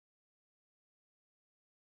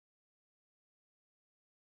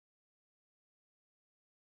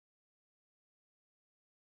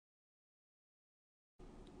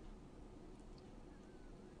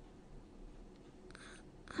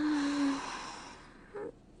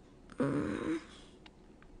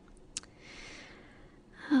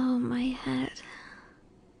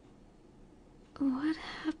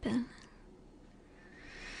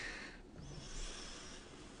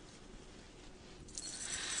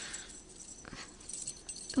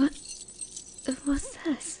What's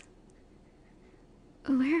this?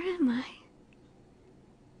 Where am I?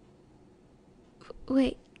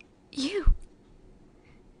 Wait, you!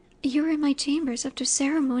 You were in my chambers after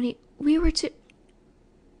ceremony. We were to...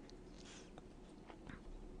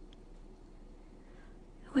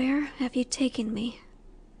 Where have you taken me?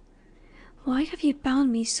 Why have you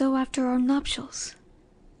bound me so after our nuptials?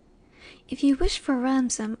 If you wish for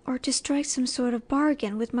ransom, or to strike some sort of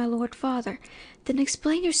bargain with my lord father, then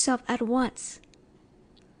explain yourself at once.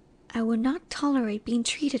 I would not tolerate being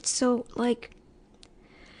treated so like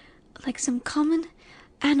some common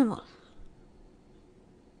animal.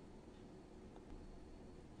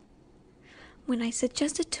 When I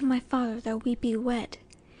suggested to my father that we be wed,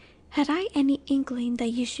 had I any inkling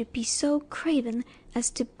that you should be so craven as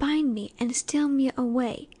to bind me and steal me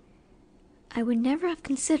away, I would never have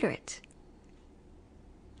considered it.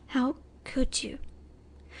 How could you?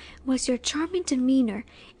 Was your charming demeanor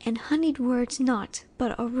and honeyed words naught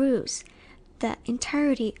but a ruse, the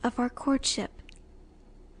entirety of our courtship?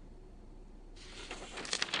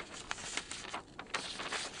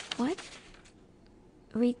 What?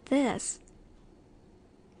 Read this.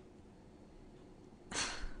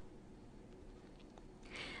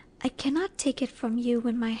 I cannot take it from you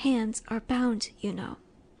when my hands are bound, you know.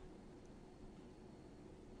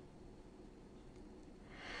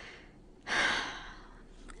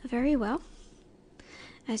 Very well.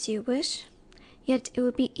 As you wish. Yet it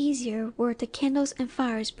would be easier were the candles and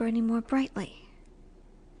fires burning more brightly.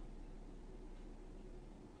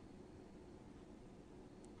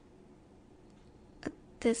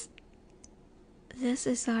 This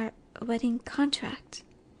is our wedding contract.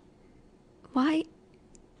 Why?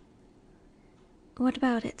 What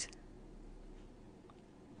about it?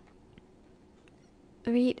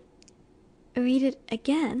 Read it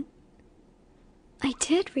again? I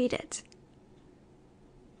did read it.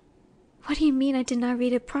 What do you mean I did not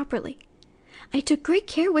read it properly? I took great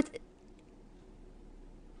care with...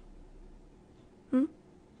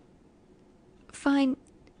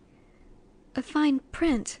 A fine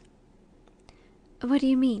print. What do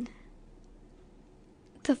you mean?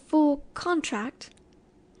 The full contract?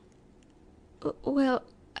 Well,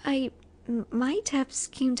 I might have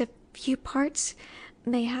skimmed a few parts,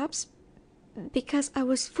 mayhaps, because I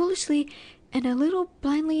was foolishly and a little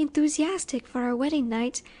blindly enthusiastic for our wedding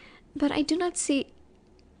night, but I do not see...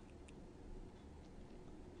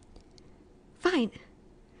 Fine.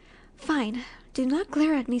 Fine. Do not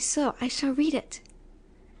glare at me so. I shall read it.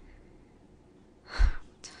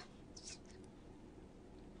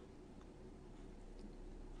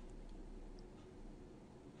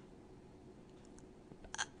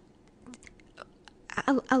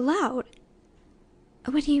 Aloud?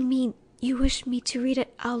 What do you mean, you wish me to read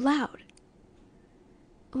it out loud?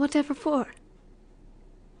 Whatever for?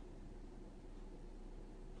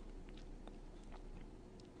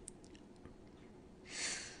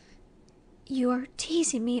 You are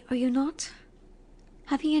teasing me, are you not?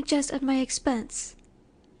 Having a jest at my expense?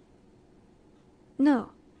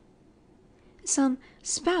 No. Some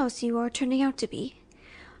spouse you are turning out to be,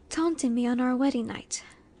 taunting me on our wedding night.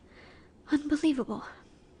 Unbelievable.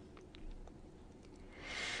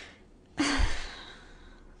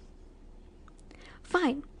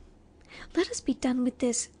 Fine. Let us be done with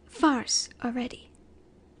this farce already.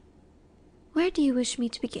 Where do you wish me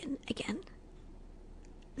to begin again?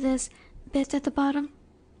 This bit at the bottom?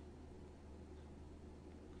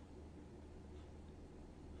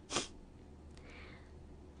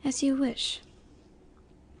 As you wish.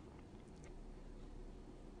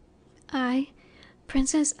 I,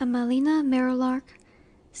 Princess Amalina Marilark,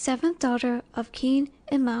 7th daughter of King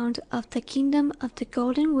Imaund of the Kingdom of the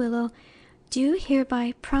Golden Willow, do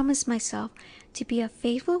hereby promise myself to be a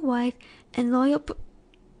faithful wife and loyal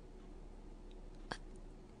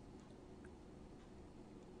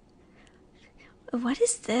What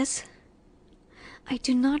is this? I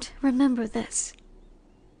do not remember this.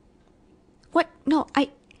 What? No, I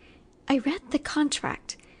read the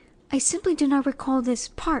contract. I simply do not recall this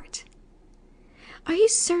part. Are you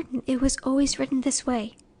certain it was always written this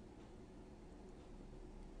way?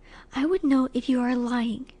 I would know if you are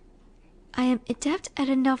lying. I am adept at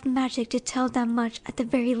enough magic to tell that much at the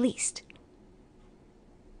very least.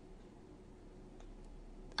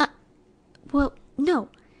 Well, no.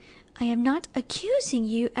 I am not accusing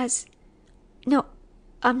you as... No,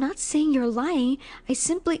 I'm not saying you're lying. I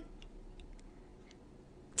simply...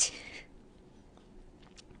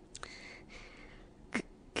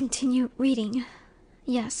 Continue reading.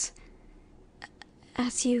 Yes.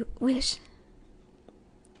 As you wish.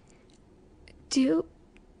 Do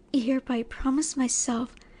hereby promise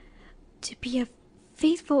myself to be a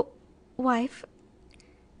faithful wife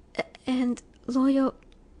and loyal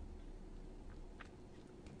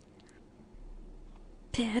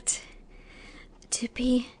pet, to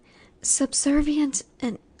be subservient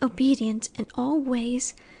and obedient in all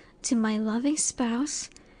ways to my loving spouse,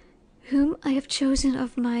 whom I have chosen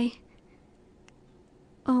of my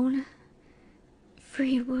own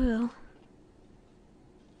free will.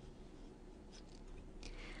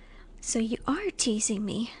 So you are teasing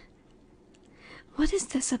me. What is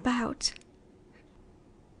this about?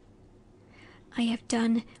 I have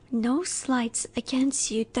done no slights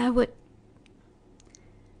against you that would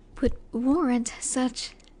warrant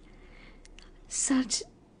such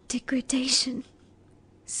degradation,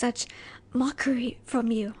 such mockery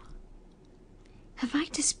from you. Have I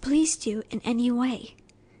displeased you in any way?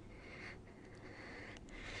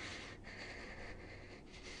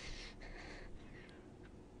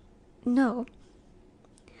 No.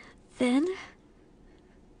 Then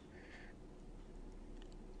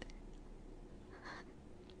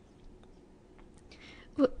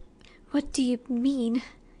what do you mean?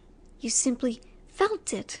 You simply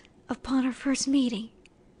felt it upon our first meeting.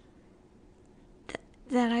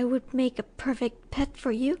 That I would make a perfect pet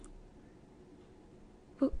for you?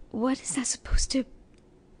 What is that supposed to...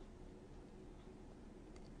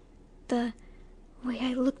 The way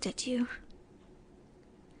I looked at you.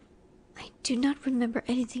 I do not remember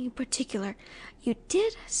anything in particular. You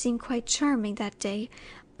did seem quite charming that day,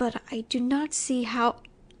 but I do not see how...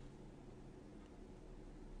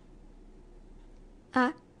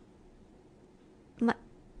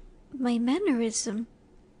 My mannerism.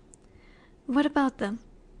 What about them?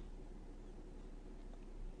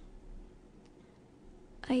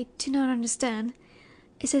 I do not understand.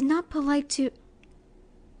 Is it not polite to...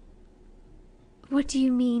 What do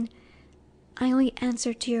you mean? I only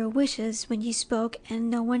answered to your wishes when you spoke and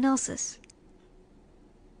no one else's.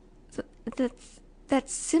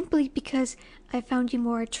 That's simply because I found you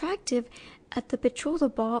more attractive at the betrothal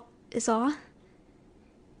ball, is all.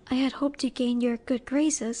 I had hoped to gain your good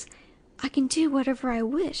graces. I can do whatever I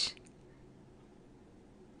wish.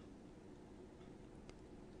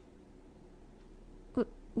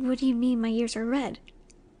 What do you mean my ears are red?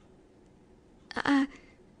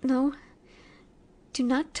 No. Do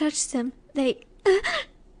not touch them. They...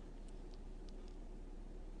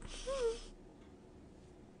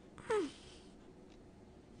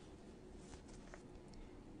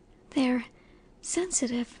 They're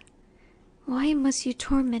sensitive. Why must you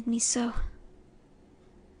torment me so?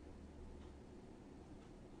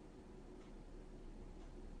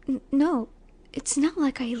 No, it's not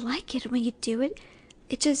like I like it when you do it.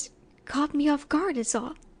 It just caught me off guard, is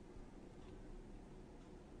all.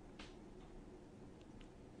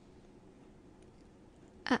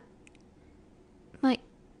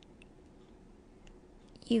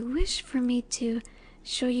 You wish for me to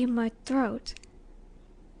show you my throat?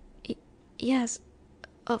 Yes,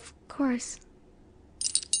 of course.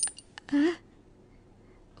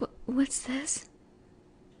 What's this?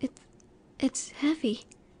 It's heavy.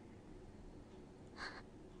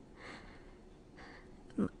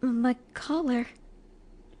 My collar.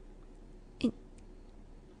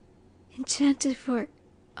 Enchanted for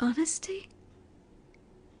honesty?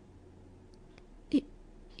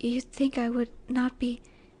 You think I would not be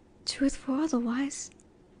truthful otherwise?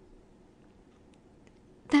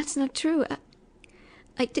 That's not true.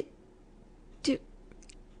 I do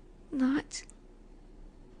not.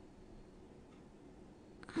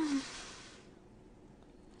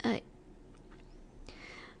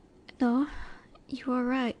 No, you are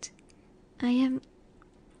right. I am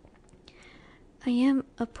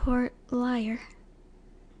a poor liar.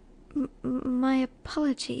 My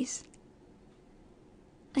apologies.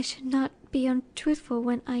 I should not be untruthful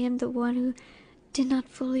when I am the one who did not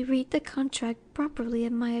fully read the contract properly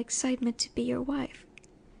in my excitement to be your wife.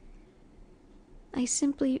 I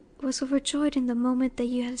simply was overjoyed in the moment that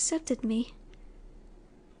you had accepted me.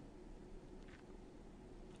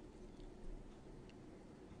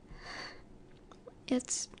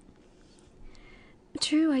 It's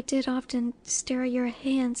true I did often stare at your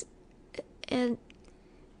hands and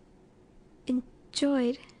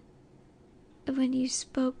enjoyed when you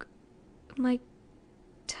spoke my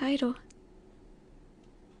title.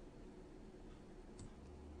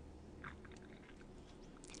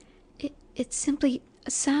 It simply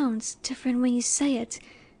sounds different when you say it.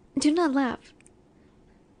 Do not laugh.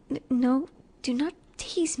 No, do not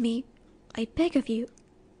tease me. I beg of you.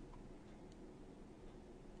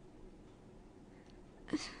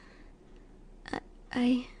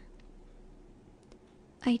 I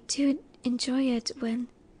do enjoy it when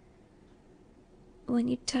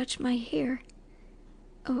you touch my hair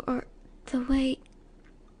or The way...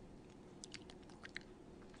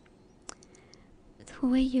 The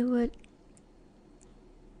way you would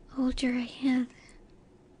hold your hand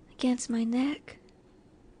against my neck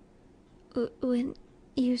when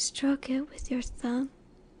you stroke it with your thumb,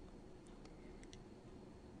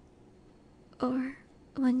 or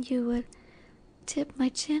when you would tip my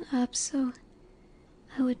chin up so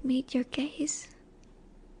I would meet your gaze.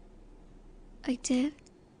 I did.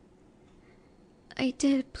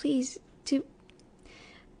 Please, do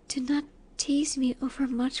not tease me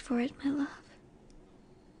overmuch for it, my love.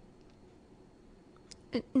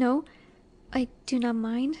 No, I do not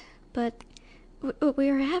mind, but we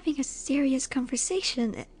are having a serious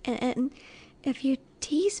conversation, and if you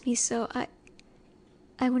tease me so,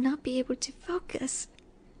 I will not be able to focus.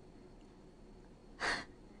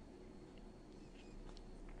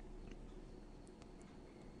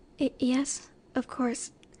 Yes, of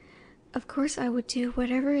course. Of course I would do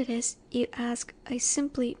whatever it is you ask. I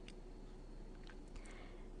simply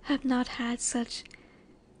have not had such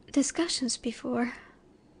discussions before.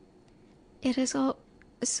 It is all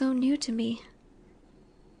so new to me.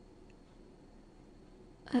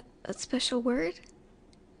 A special word?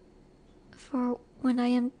 For when I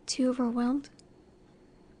am too overwhelmed?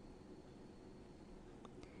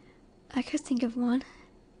 I could think of one,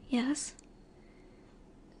 yes.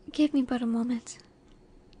 Give me but a moment.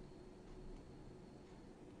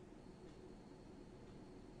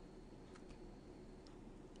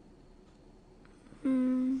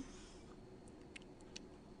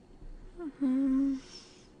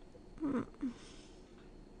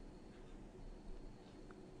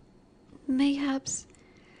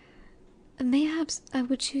 Mayhaps I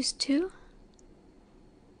would choose two.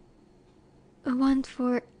 One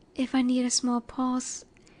for if I need a small pause,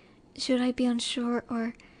 should I be unsure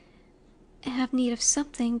or have need of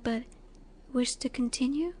something but wish to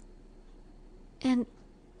continue. And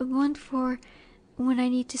one for when I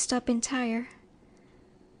need to stop entire.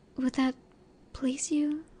 Would that please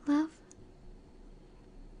you, love?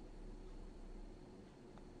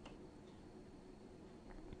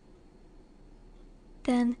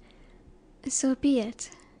 Then, so be it.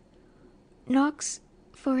 Nox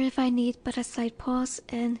for if I need but a slight pause,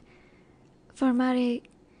 and formare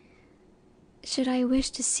should I wish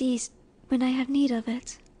to cease when I have need of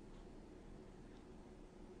it.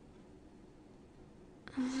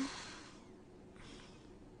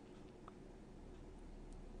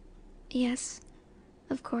 Yes,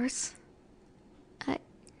 of course.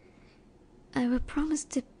 I will promise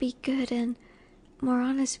to be good and more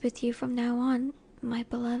honest with you from now on, my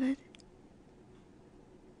beloved.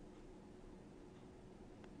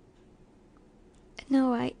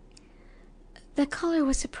 No, the color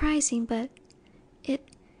was surprising, but it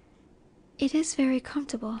is very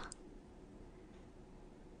comfortable.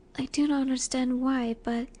 I do not understand why,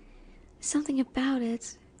 but something about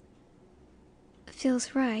it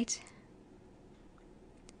feels right.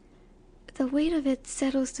 The weight of it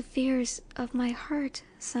settles the fears of my heart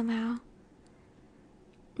somehow.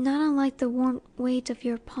 Not unlike the warm weight of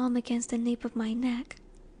your palm against the nape of my neck.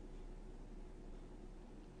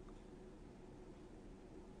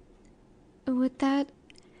 With that,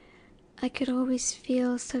 I could always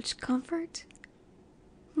feel such comfort.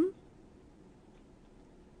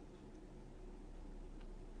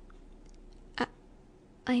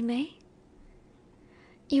 I may?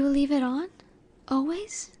 You will leave it on?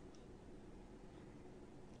 Always?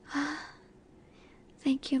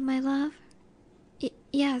 Thank you, my love.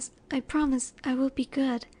 Yes, I promise I will be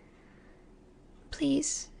good.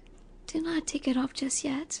 Please, do not take it off just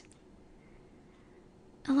yet.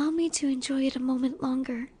 Allow me to enjoy it a moment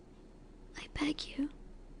longer. I beg you.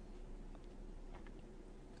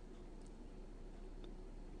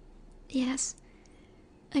 Yes,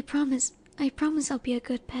 I promise I'll be a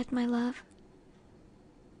good pet, my love.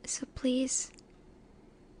 So please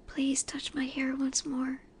touch my hair once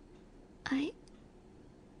more.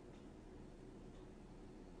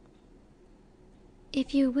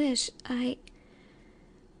 If you wish, I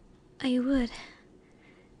would.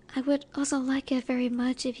 I would also like it very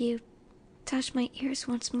much if you touch my ears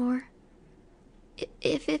once more.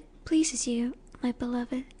 If it pleases you, my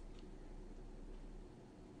beloved.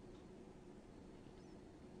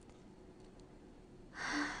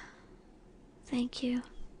 Thank you,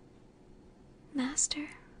 Master.